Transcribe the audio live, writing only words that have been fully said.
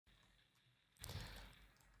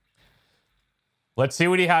Let's see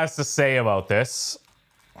what he has to say about this.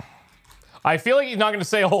 I feel like he's not going to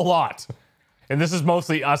say a whole lot. And this is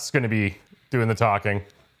mostly us going to be doing the talking.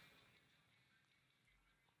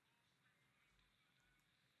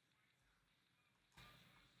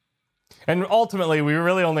 And ultimately, we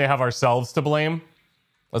really only have ourselves to blame.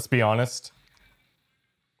 Let's be honest.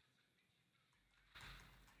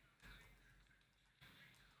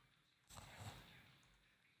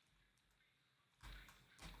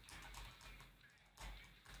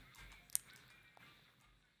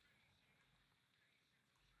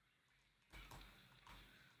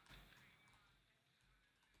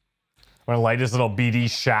 I'm gonna light his little BD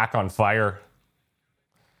shack on fire.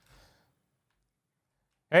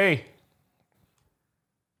 Hey.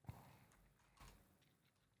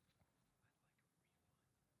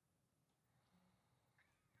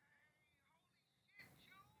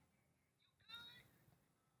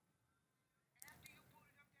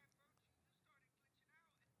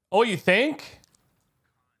 Oh, you think?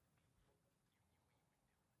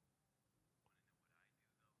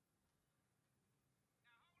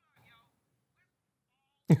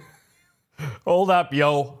 Hold up,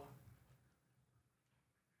 yo.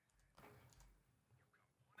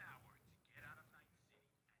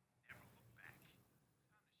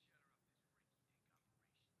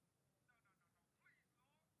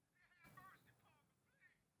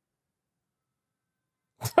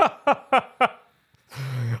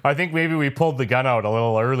 I think maybe we pulled the gun out a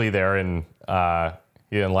little early there and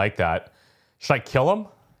he didn't like that. Should I kill him?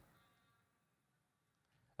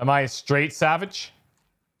 Am I a straight savage?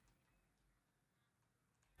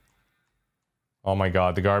 Oh my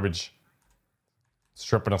god, the garbage.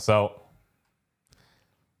 Stripping us out.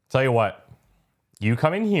 Tell you what. You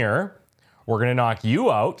come in here. We're going to knock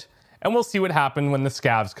you out. And we'll see what happens when the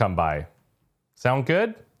scavs come by. Sound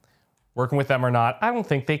good? Working with them or not, I don't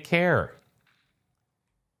think they care.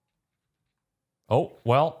 Oh,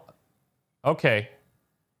 well. Okay.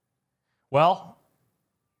 Well.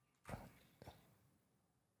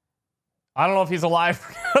 I don't know if he's alive.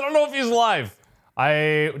 I don't know if he's alive.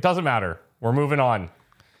 It doesn't matter. We're moving on.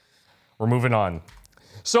 We're moving on.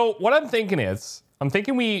 So what I'm thinking is,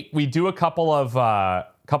 we do a couple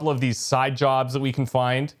of these side jobs that we can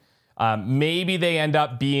find. Maybe they end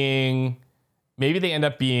up being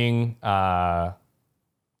things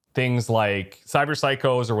like cyber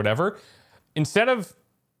psychos or whatever. Instead of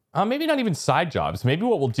maybe not even side jobs. Maybe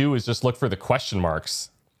what we'll do is just look for the question marks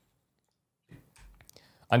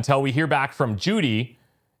until we hear back from Judy,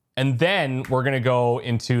 and then we're gonna go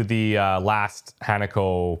into the last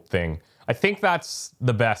Hanako thing. I think that's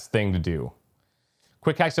the best thing to do.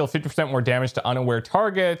 Quick hacks deal 50% more damage to unaware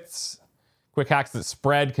targets. Quick hacks that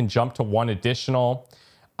spread can jump to 1 additional.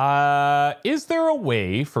 Is there a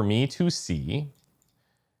way for me to see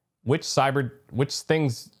which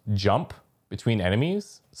things jump between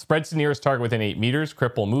enemies? Spreads to nearest target within 8 meters.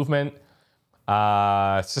 Cripple movement.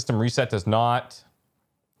 System reset does not.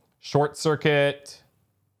 Short circuit.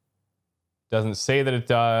 Doesn't say that it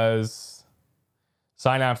does.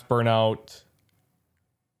 Synapse burnout.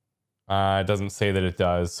 It doesn't say that it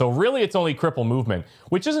does. So really it's only cripple movement,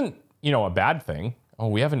 which isn't, a bad thing. Oh,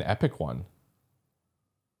 we have an epic one.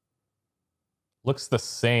 Looks the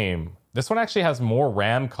same. This one actually has more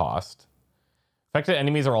RAM cost. Affected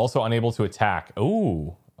enemies are also unable to attack.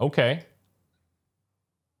 Ooh, okay.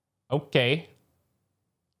 Okay.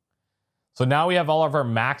 So now we have all of our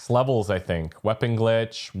max levels, I think. Weapon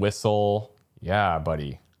glitch, whistle. Yeah,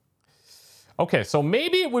 buddy. Okay, so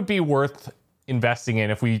maybe it would be worth investing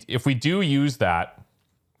in if we do use that.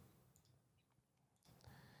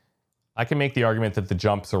 I can make the argument that the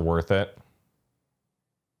jumps are worth it.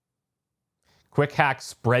 Quick hack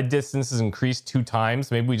spread distance is increased 2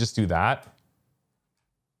 times. Maybe we just do that.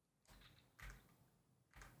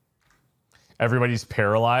 Everybody's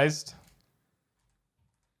paralyzed.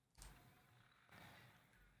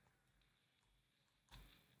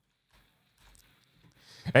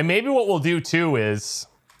 And maybe what we'll do too is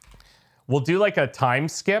we'll do like a time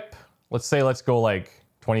skip. Let's go like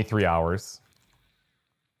 23 hours.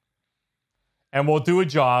 And we'll do a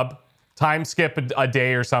job, time skip a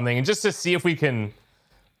day or something, and just to see if we can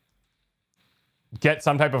get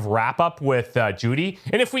some type of wrap up with Judy.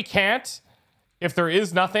 And if we can't, if there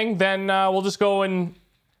is nothing, then we'll just go and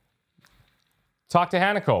talk to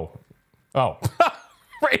Hanako. Oh,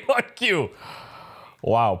 right on cue.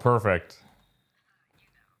 Wow, perfect.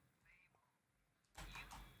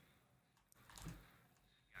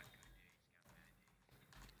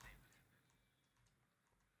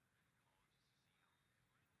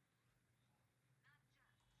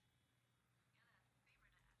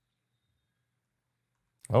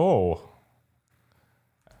 Oh.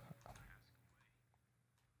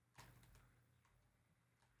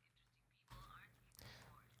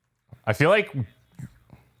 I feel like...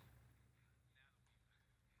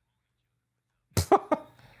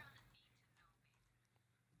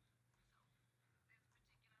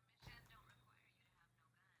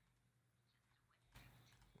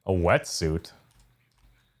 A wetsuit?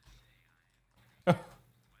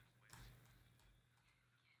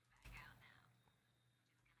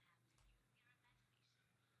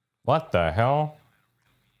 What the hell?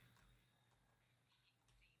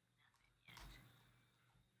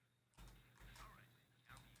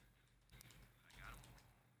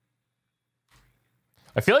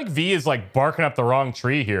 I feel like V is like barking up the wrong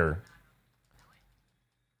tree here.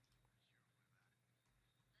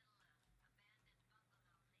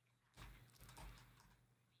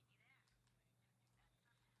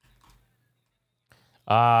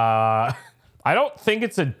 I don't think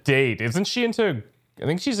it's a date. Isn't she into... I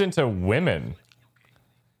think she's into women.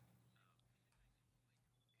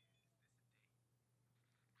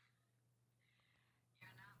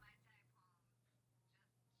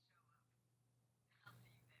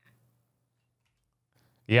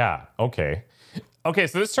 Yeah, okay. Okay,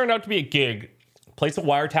 so this turned out to be a gig. Place a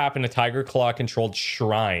wiretap in a Tiger Claw-controlled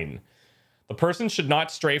shrine. The person should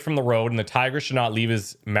not stray from the road, and the tiger should not leave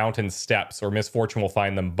his mountain steps, or misfortune will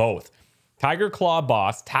find them both. Tiger Claw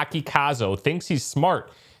boss Takikazo thinks he's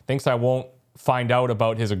smart. Thinks I won't find out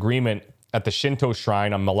about his agreement at the Shinto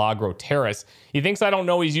shrine on Milagro Terrace. He thinks I don't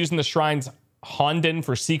know he's using the shrine's Honden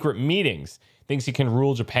for secret meetings. Thinks he can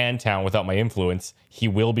rule Japantown without my influence. He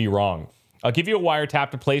will be wrong. I'll give you a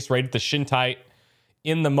wiretap to place right at the Shintai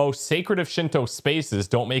in the most sacred of Shinto spaces.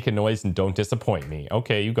 Don't make a noise and don't disappoint me.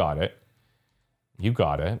 Okay, you got it. You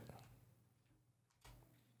got it.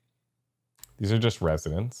 These are just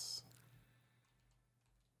residents.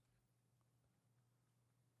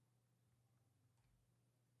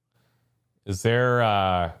 Is there,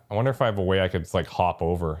 I wonder if I have a way I could just, like, hop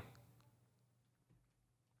over.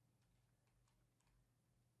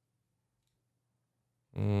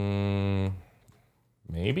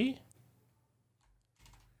 Maybe?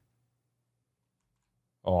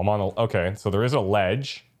 Oh, I'm on a, okay, so there is a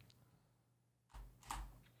ledge.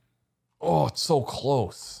 Oh, it's so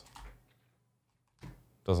close.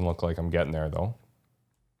 Doesn't look like I'm getting there, though.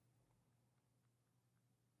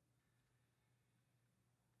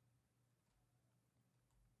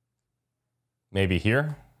 Maybe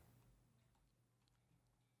here?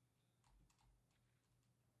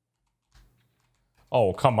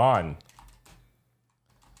 Oh, come on.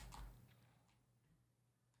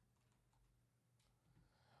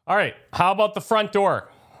 All right, how about the front door?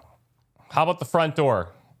 How about the front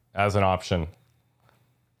door as an option?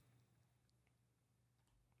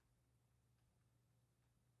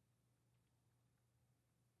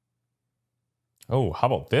 Oh, how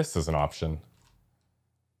about this as an option?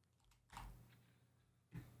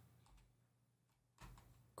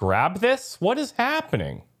 Grab this? What is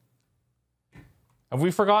happening? Have we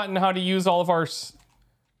forgotten how to use all of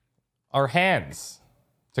our hands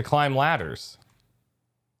to climb ladders?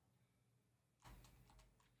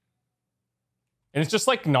 And it just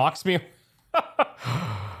like knocks me.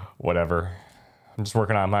 Whatever. I'm just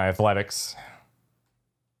working on my athletics.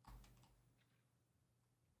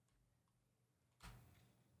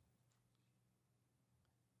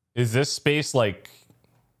 Is this space like...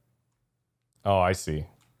 Oh, I see.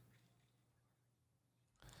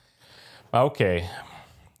 Okay.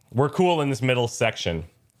 We're cool in this middle section.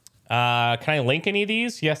 Can I link any of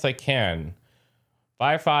these? Yes, I can.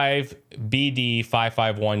 55BD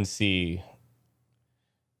 551C.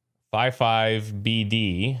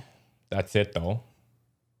 55BD. That's it, though.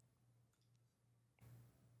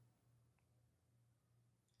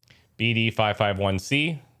 BD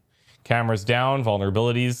 551C. Cameras down.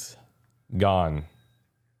 Vulnerabilities gone.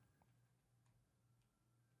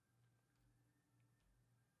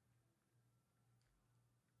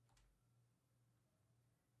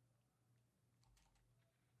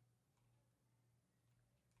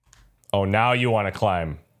 Oh, now you want to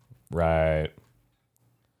climb. Right.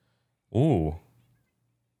 Ooh.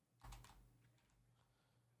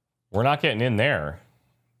 We're not getting in there.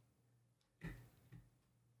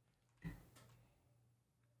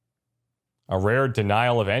 A rare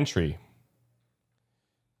denial of entry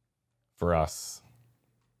for us.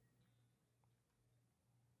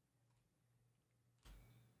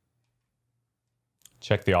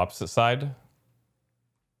 Check the opposite side.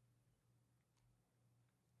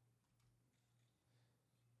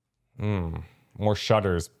 More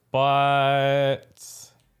shutters,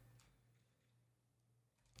 but...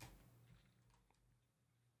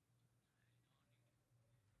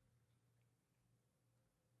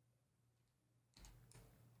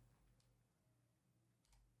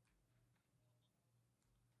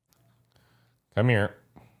 Come here.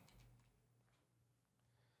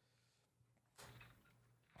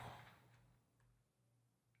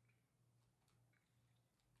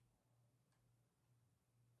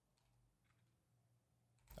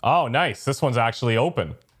 Oh, nice. This one's actually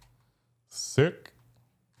open. Sick.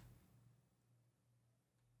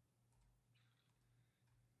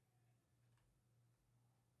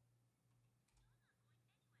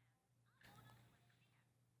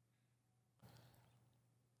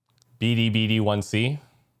 BD1C.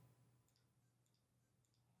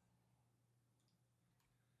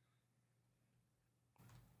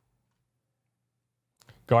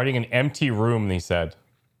 Guarding an empty room, they said.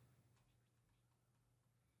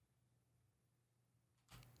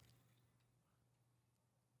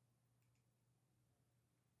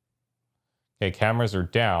 Okay, cameras are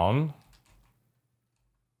down.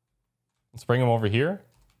 Let's bring them over here.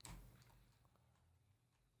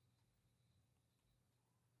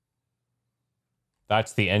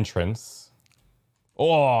 That's the entrance.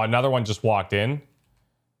 Oh, another one just walked in.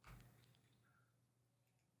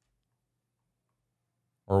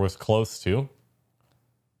 Or was close to.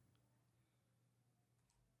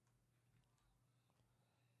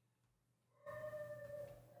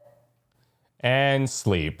 And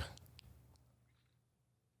sleep.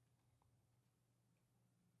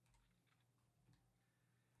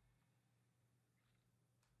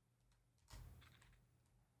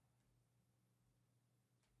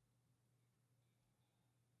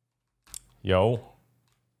 Yo.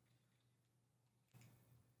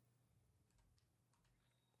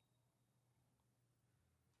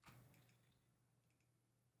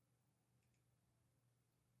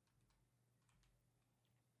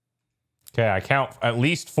 Okay, I count at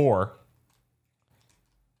least 4.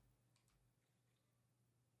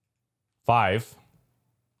 5.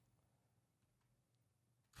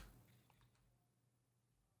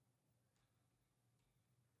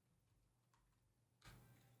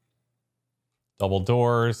 Double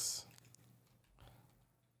doors.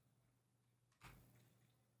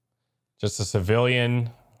 Just a civilian.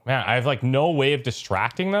 Man, I have like no way of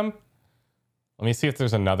distracting them. Let me see if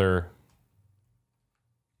there's another.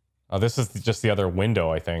 Oh, this is just the other window,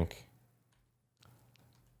 I think.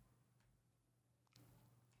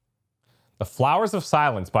 The Flowers of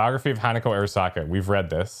Silence, biography of Hanako Arasaka. We've read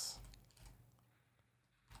this.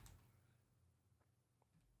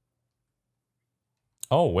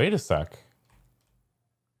 Oh, wait a sec.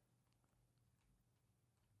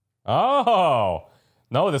 Oh,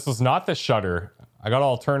 no, this was not the shutter. I got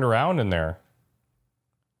all turned around in there.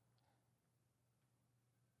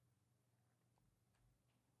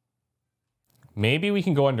 Maybe we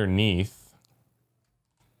can go underneath.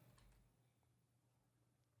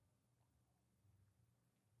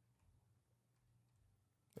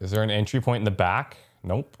 Is there an entry point in the back?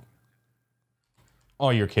 Nope.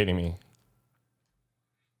 Oh, you're kidding me.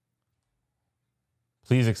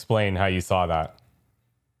 Please explain how you saw that.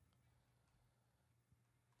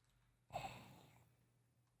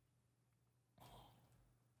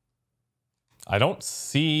 I don't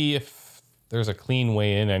see if there's a clean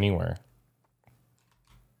way in anywhere.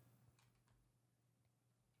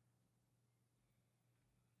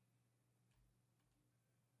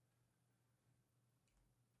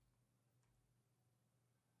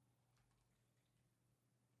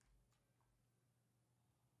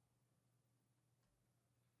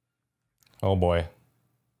 Oh boy.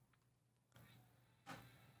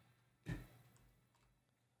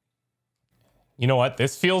 You know what?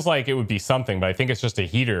 This feels like it would be something, but I think it's just a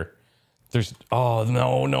heater. There's... Oh,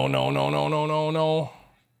 no, no, no, no, no, no, no, no.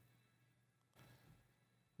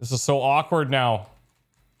 This is so awkward now.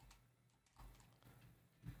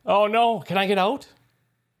 Oh, no. Can I get out?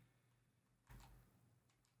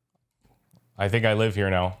 I think I live here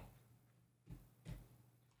now.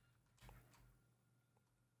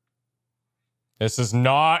 This is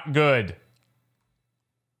not good.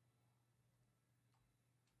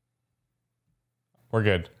 We're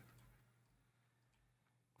good.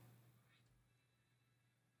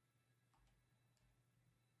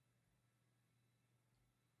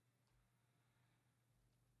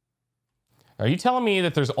 Are you telling me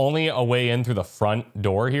that there's only a way in through the front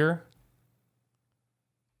door here?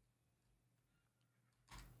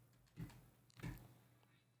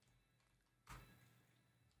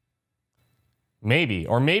 Maybe.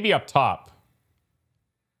 Or maybe up top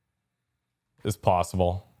is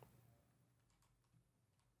possible.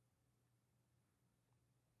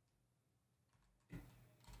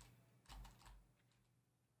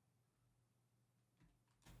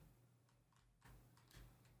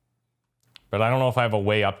 But I don't know if I have a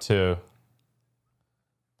way up to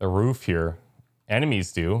the roof here.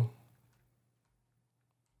 Enemies do.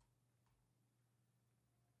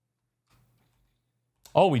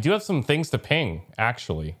 Oh, we do have some things to ping,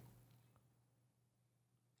 actually.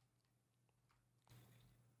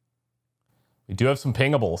 We do have some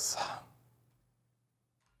pingables.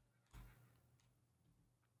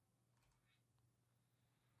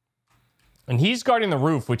 And he's guarding the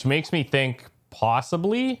roof, which makes me think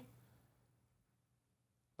possibly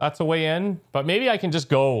that's a way in. But maybe I can just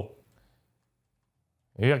go.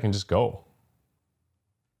 Maybe I can just go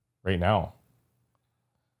right now.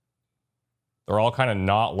 They're all kind of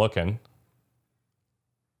not looking.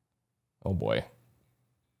 Oh boy.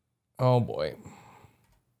 Oh boy.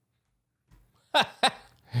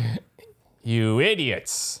 You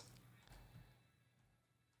idiots.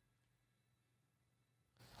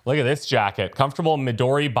 Look at this jacket. Comfortable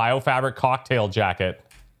Midori biofabric cocktail jacket.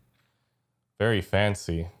 Very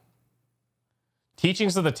fancy.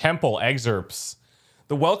 Teachings of the Temple excerpts.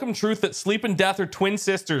 The welcome truth that sleep and death are twin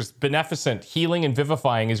sisters, beneficent, healing, and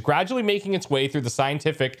vivifying, is gradually making its way through the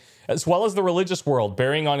scientific as well as the religious world,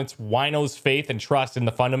 bearing on its wino's faith and trust in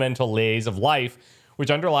the fundamental lays of life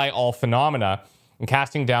which underlie all phenomena, and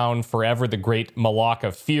casting down forever the great Malak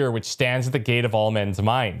of fear which stands at the gate of all men's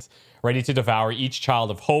minds, ready to devour each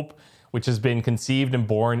child of hope which has been conceived and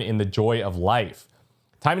born in the joy of life.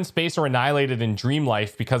 Time and space are annihilated in dream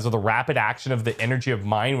life because of the rapid action of the energy of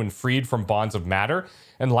mind when freed from bonds of matter,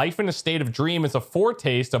 and life in a state of dream is a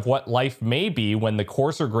foretaste of what life may be when the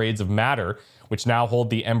coarser grades of matter, which now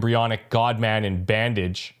hold the embryonic God-man in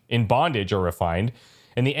bondage, are refined,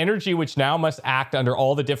 and the energy which now must act under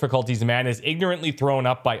all the difficulties man is ignorantly thrown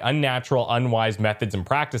up by unnatural, unwise methods and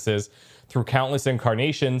practices through countless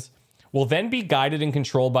incarnations, will then be guided and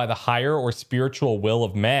controlled by the higher or spiritual will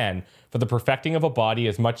of man for the perfecting of a body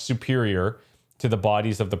as much superior to the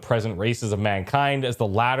bodies of the present races of mankind as the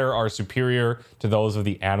latter are superior to those of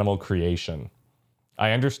the animal creation.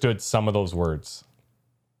 I understood some of those words.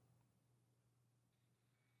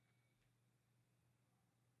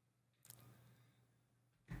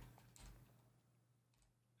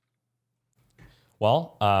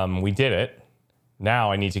 Well, we did it.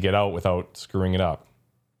 Now I need to get out without screwing it up.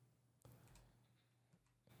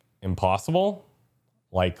 Impossible?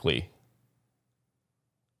 Likely.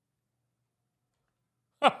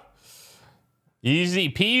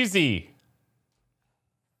 Easy peasy.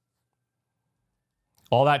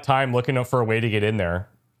 All that time looking for a way to get in there.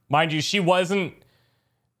 Mind you,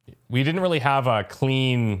 we didn't really have a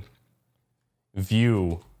clean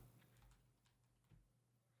view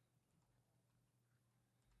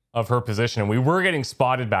of her position. We were getting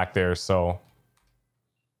spotted back there, so.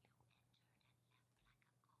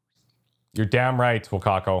 You're damn right,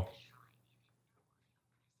 Wakako.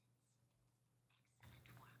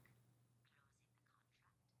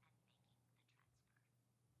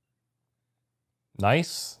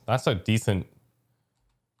 Nice. That's a decent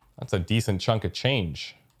chunk of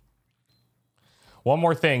change. One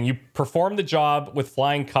more thing. You performed the job with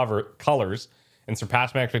flying colors and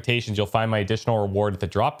surpassed my expectations. You'll find my additional reward at the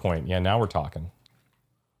drop point. Yeah, now we're talking.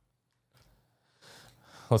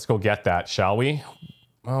 Let's go get that, shall we?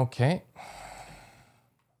 Okay.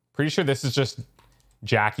 Pretty sure this is just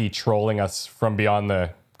Jackie trolling us from beyond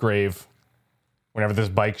the grave whenever this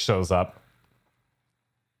bike shows up.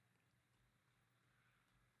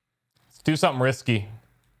 Let's do something risky.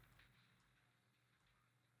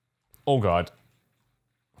 Oh, God.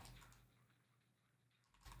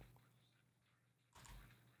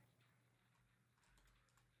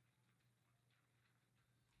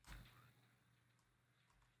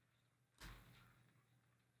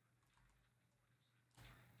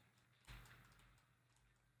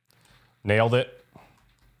 Nailed it.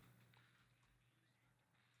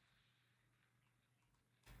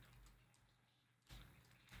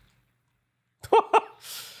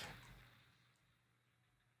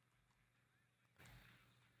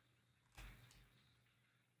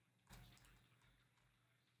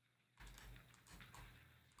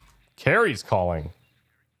 Carrie's calling.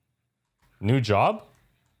 New job?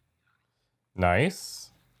 Nice.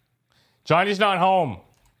 Johnny's not home.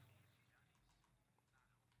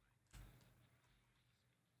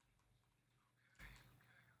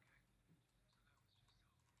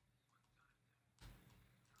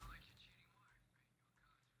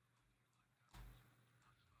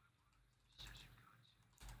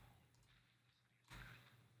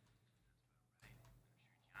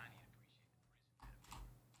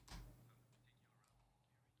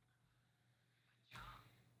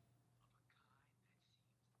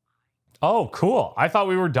 Oh, cool. I thought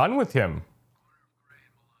we were done with him.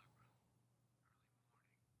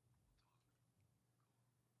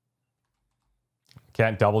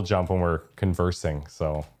 Can't double jump when we're conversing,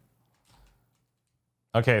 so.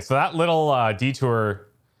 Okay, so that little detour,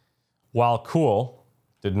 while cool,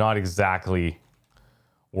 did not exactly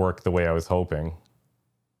work the way I was hoping.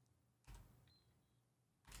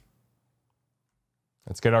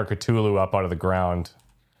 Let's get our Cthulhu up out of the ground.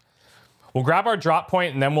 We'll grab our drop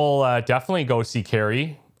point and then we'll definitely go see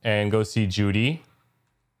Carrie and go see Judy.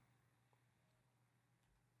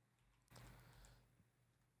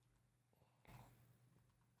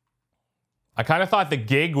 I kind of thought the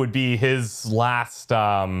gig would be his last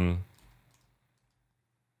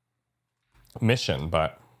mission,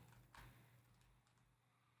 but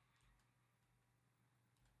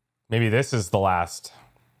maybe this is the last.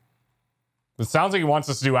 It sounds like he wants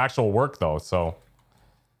us to do actual work, though, so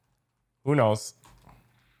who knows?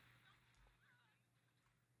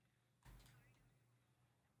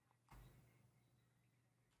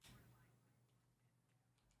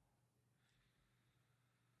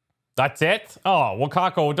 That's it? Oh,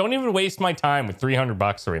 Wakako, don't even waste my time with 300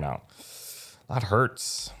 bucks right now. That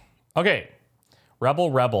hurts. Okay.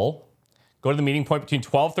 Rebel. Go to the meeting point between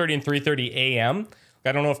 12:30 and 3:30 a.m.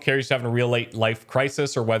 I don't know if Carrie's having a real late life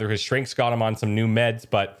crisis or whether his shrink's got him on some new meds,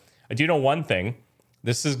 but I do know one thing.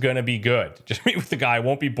 This is going to be good. Just meet with the guy. I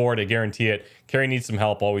won't be bored. I guarantee it. Carrie needs some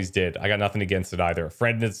help. Always did. I got nothing against it either. A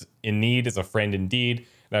friend is in need is a friend indeed.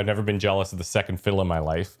 And I've never been jealous of the second fiddle in my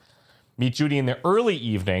life. Meet Judy in the early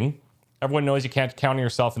evening. Everyone knows you can't count on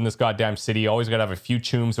yourself in this goddamn city. You always got to have a few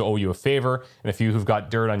chooms who owe you a favor and a few who've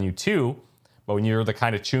got dirt on you too. But when you're the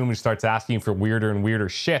kind of choom who starts asking for weirder and weirder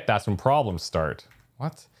shit, that's when problems start.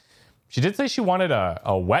 What? She did say she wanted a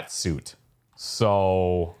wetsuit.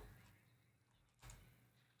 So...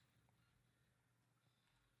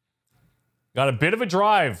 got a bit of a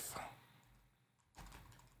drive.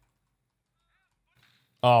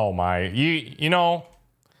 Oh my. You know...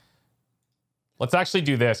 let's actually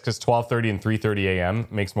do this, because 12:30 and 3:30 a.m.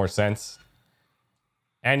 makes more sense.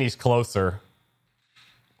 And he's closer.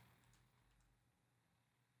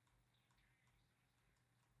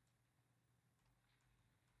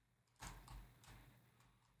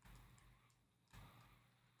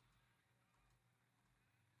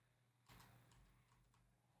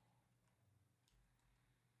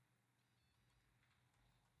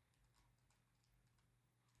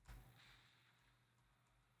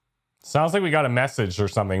 Sounds like we got a message or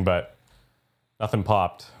something, but nothing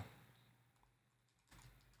popped.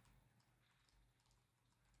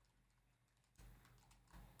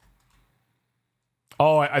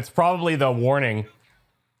 Oh, it's probably the warning.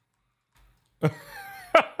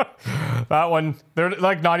 That one, they're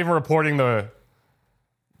like not even reporting the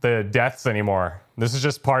deaths anymore. This is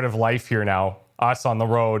just part of life here now. Us on the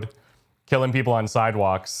road, killing people on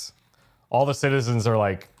sidewalks. All the citizens are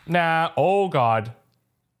like, nah, oh God.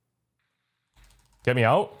 Get me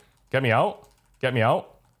out. Get me out. Get me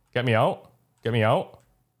out. Get me out. Get me out.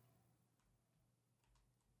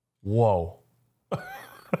 Whoa.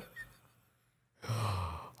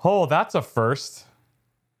 Oh, that's a first.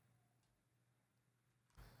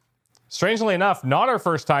 Strangely enough, not our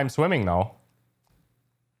first time swimming, though.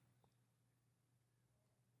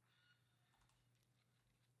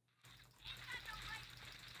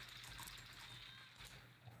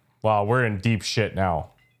 Wow, we're in deep shit now.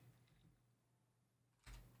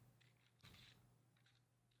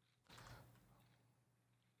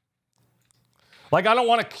 Like, I don't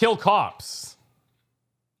want to kill cops.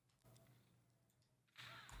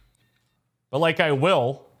 But, like, I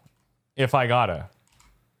will if I gotta.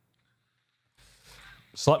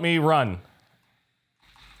 So let me run.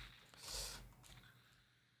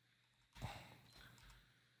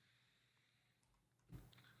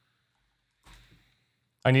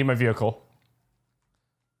 I need my vehicle.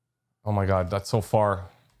 Oh my God, that's so far.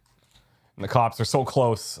 And the cops are so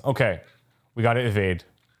close. Okay, we gotta evade.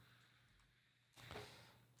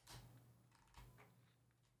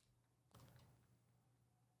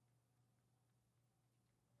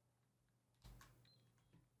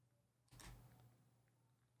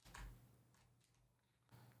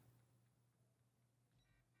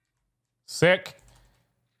 Sick.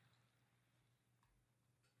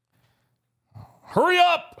 Hurry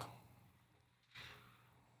up!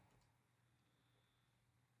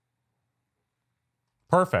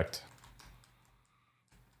 Perfect.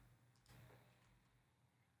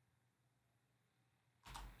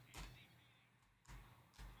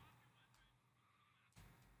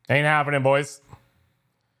 Ain't happening, boys.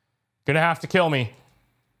 Gonna have to kill me.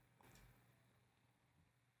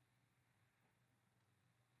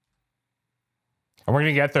 And we're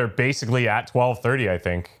gonna get there basically at 12:30, I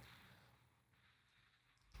think.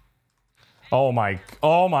 Oh my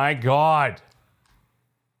God.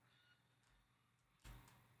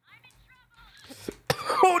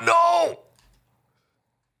 Oh no!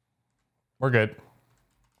 We're good.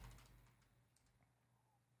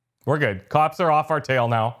 We're good. Cops are off our tail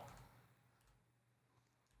now.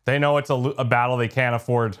 They know it's a battle they can't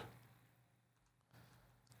afford.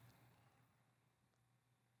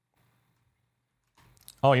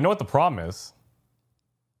 Oh, you know what the problem is?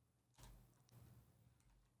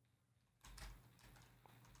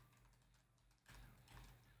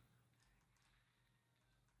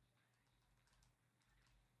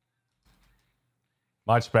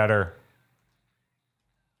 Much better.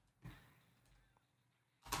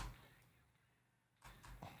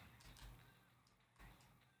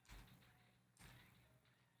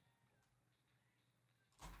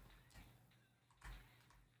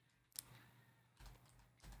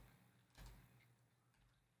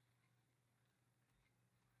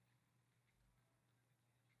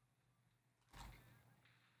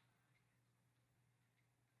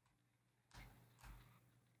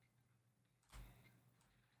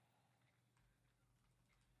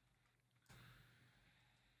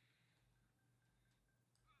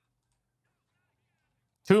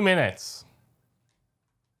 Two minutes.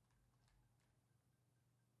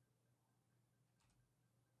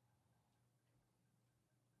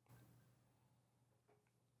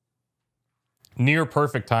 Near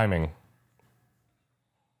perfect timing.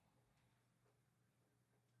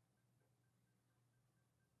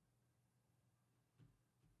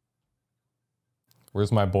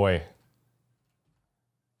 Where's my boy?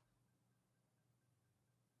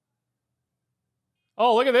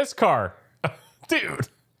 Oh, look at this car. Dude,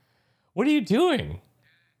 what are you doing?